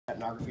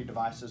capnography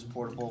devices,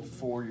 portable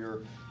for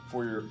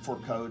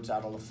codes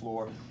out on the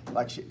floor.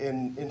 Like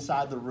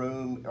inside the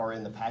room or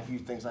in the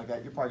PACU, things like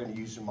that, you're probably going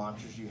to use the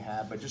monitors you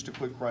have, but just a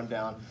quick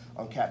rundown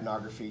on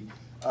capnography.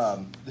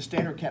 The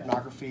standard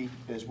capnography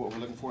is what we're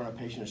looking for in a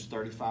patient is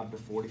 35 to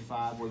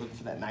 45. We're looking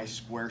for that nice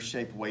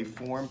square-shaped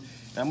waveform.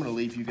 And I'm going to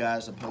leave you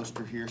guys a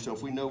poster here. So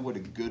if we know what a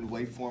good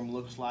waveform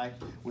looks like,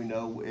 we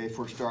know if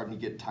we're starting to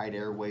get tight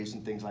airways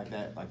and things like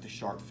that, like the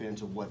shark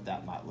fins, of what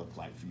that might look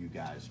like for you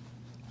guys.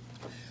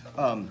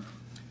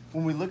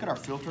 When we look at our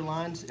filter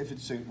lines, if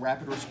it's a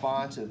rapid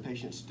response and the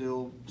patient's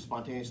still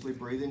spontaneously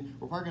breathing,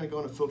 we're probably going to go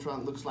in a filter line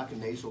that looks like a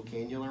nasal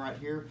cannula right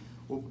here.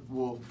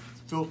 We'll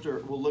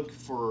look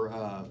for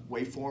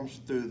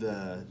waveforms through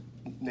the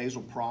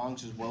nasal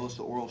prongs as well as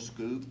the oral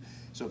scoop.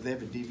 So if they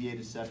have a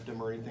deviated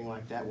septum or anything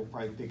like that, we'll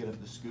probably pick it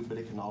up the scoop, but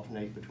it can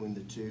alternate between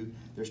the two.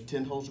 There's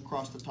 10 holes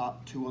across the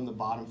top, 2 on the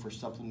bottom for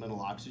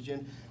supplemental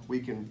oxygen. We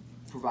can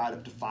provide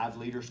up to 5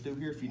 liters through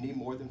here. If you need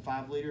more than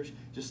 5 liters,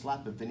 just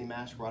slap a Veni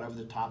mask right over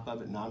the top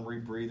of it,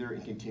 non-rebreather,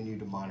 and continue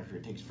to monitor.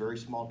 It takes very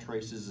small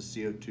traces of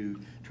CO2 to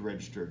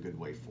register a good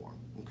waveform,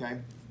 okay?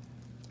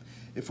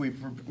 If we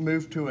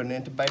move to an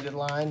intubated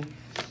line,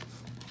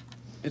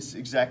 it's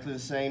exactly the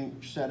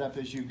same setup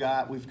as you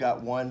got. We've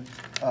got one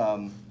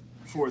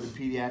for the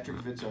pediatric.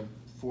 If it's a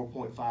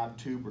 4.5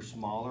 tube or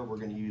smaller, we're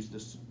going to use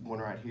this one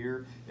right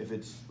here. If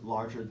it's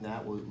larger than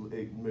that,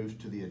 it moves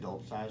to the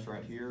adult size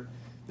right here.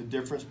 The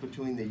difference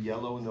between the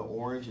yellow and the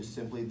orange is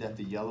simply that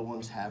the yellow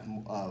ones have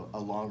a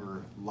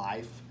longer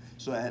life.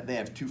 So they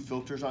have 2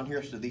 filters on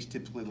here, so these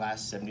typically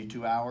last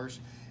 72 hours,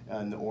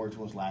 and the orange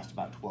ones last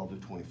about 12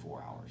 to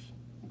 24 hours.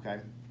 Okay,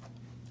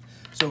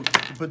 so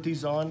to put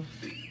these on,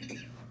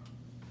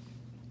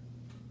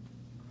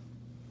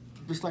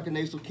 just like a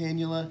nasal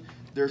cannula,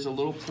 there's a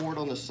little port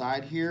on the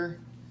side here,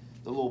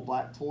 the little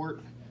black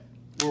port,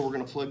 where we're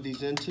going to plug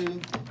these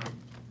into.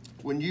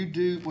 When you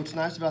do, what's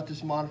nice about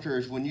this monitor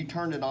is when you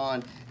turn it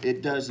on,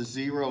 it does a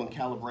 0 and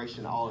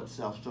calibration all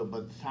itself. So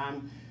by the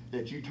time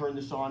that you turn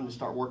this on and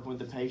start working with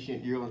the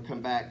patient, you're going to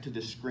come back to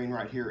this screen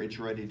right here. It's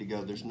ready to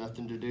go. There's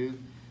nothing to do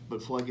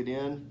but plug it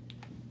in.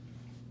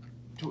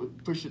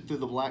 Push it through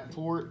the black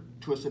port,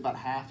 twist it about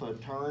half a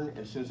turn, and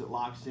as soon as it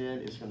locks in,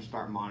 it's going to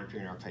start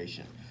monitoring our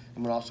patient.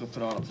 I'm going to also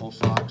put on a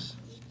pulse ox.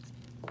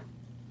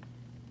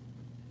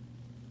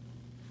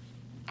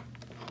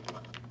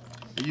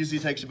 It usually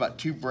takes about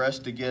 2 breaths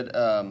to get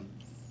a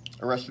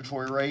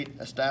respiratory rate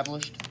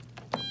established.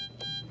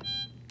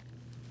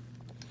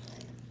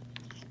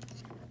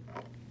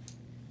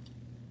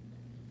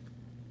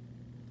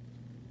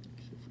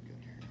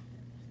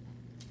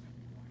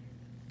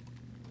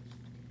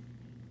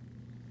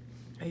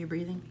 Are you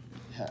breathing?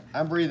 Yeah,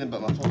 I'm breathing, but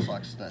my pulse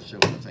ox is not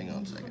showing the thing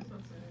on a second.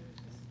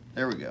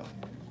 There we go.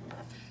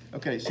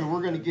 Okay, so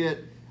we're going to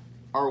get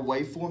our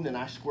waveform, the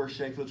nice square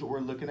shape. That's what we're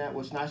looking at.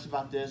 What's nice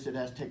about this, it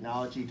has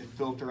technology to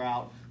filter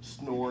out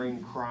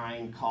snoring,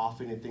 crying,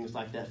 coughing, and things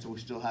like that, so we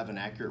still have an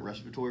accurate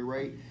respiratory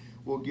rate.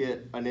 We'll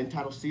get an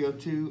end-tidal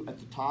CO2 at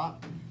the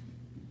top,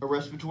 a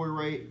respiratory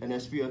rate, an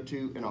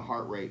SpO2, and a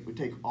heart rate. We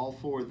take all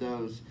 4 of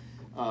those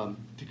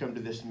to come to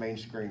this main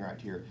screen right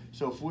here.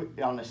 So if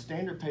we, on a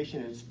standard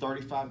patient, it's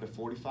 35 to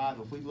 45.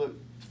 If we look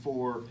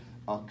for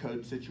a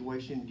code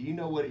situation, do you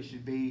know what it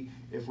should be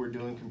if we're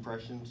doing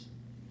compressions?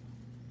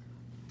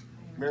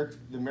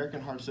 The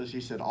American Heart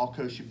Association said all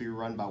codes should be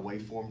run by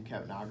waveform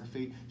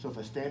capnography. So if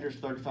a standard is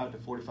 35 to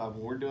 45,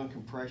 when we're doing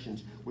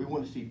compressions, we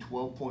want to see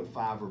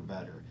 12.5 or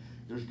better.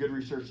 There's good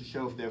research to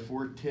show if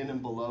we're 10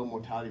 and below,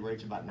 mortality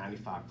rate's about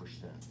 95%.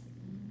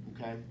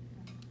 Okay?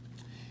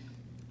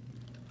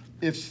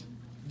 If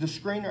the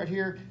screen right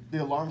here,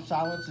 the alarm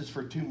silence is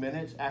for 2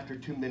 minutes. After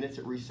 2 minutes,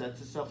 it resets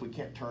itself. We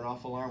can't turn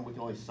off alarm. We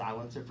can only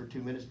silence it for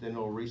 2 minutes, then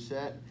it'll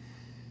reset.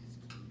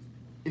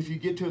 If you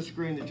get to a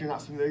screen that you're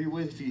not familiar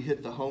with, if you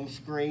hit the home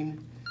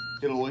screen,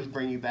 it'll always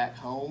bring you back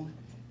home.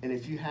 And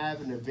if you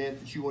have an event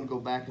that you want to go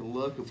back and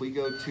look, if we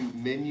go to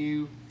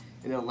menu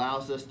and it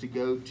allows us to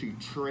go to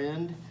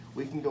trend,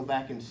 we can go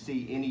back and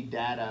see any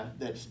data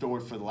that's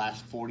stored for the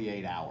last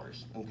 48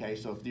 hours. Okay,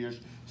 so if there's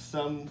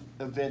some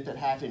event that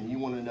happened and you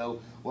want to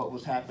know what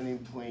was happening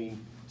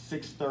between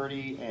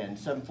 6:30 and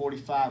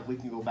 7:45, we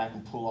can go back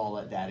and pull all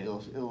that data.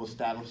 It'll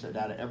establish that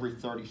data every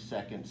 30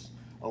 seconds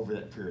over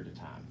that period of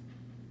time.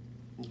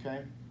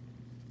 Okay?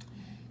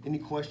 Any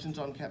questions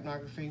on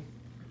capnography?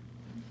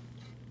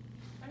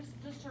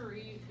 Just to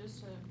read,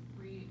 so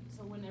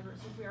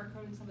if we are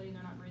coding somebody and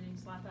they're not breathing,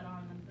 slap that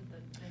on and then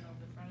put the thing over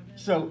the front of it?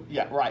 So,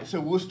 yeah, right.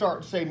 So we'll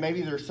start, say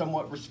maybe they're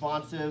somewhat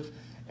responsive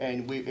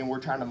and we're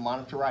trying to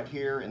monitor right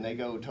here and they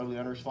go totally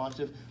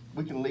unresponsive.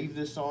 We can leave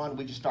this on.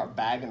 We can start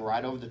bagging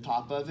right over the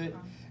top of it.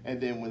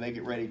 And then when they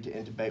get ready to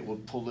intubate, we'll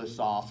pull this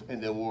off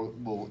and then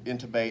we'll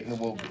intubate and then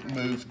we'll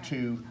move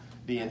to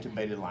the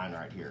intubated line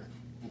right here.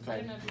 Okay. I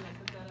didn't know if you like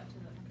hook that up to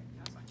the, okay,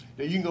 that's fine.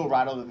 Now you can go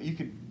right over, you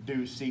could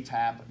do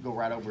CPAP, go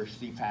right over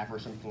CPAP or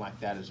something like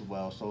that as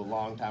well. So a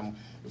long time,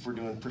 if we're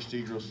doing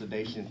procedural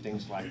sedation,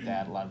 things like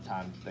that, a lot of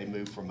times they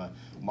move from a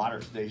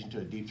moderate sedation to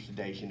a deep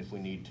sedation if we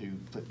need to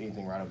put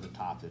anything right over the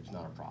top, that's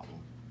not a problem.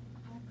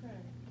 Okay.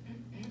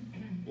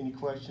 Any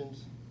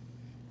questions?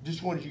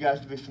 Just wanted you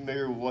guys to be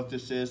familiar with what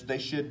this is. They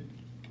should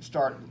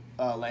start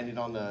landing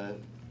on the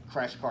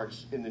crash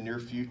carts in the near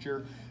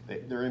future.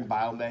 They're in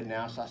biomed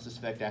now, so I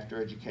suspect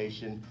after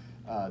education,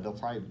 they'll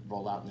probably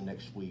roll out in the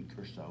next week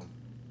or so.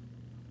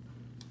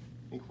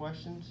 Any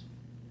questions?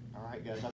 All right, guys.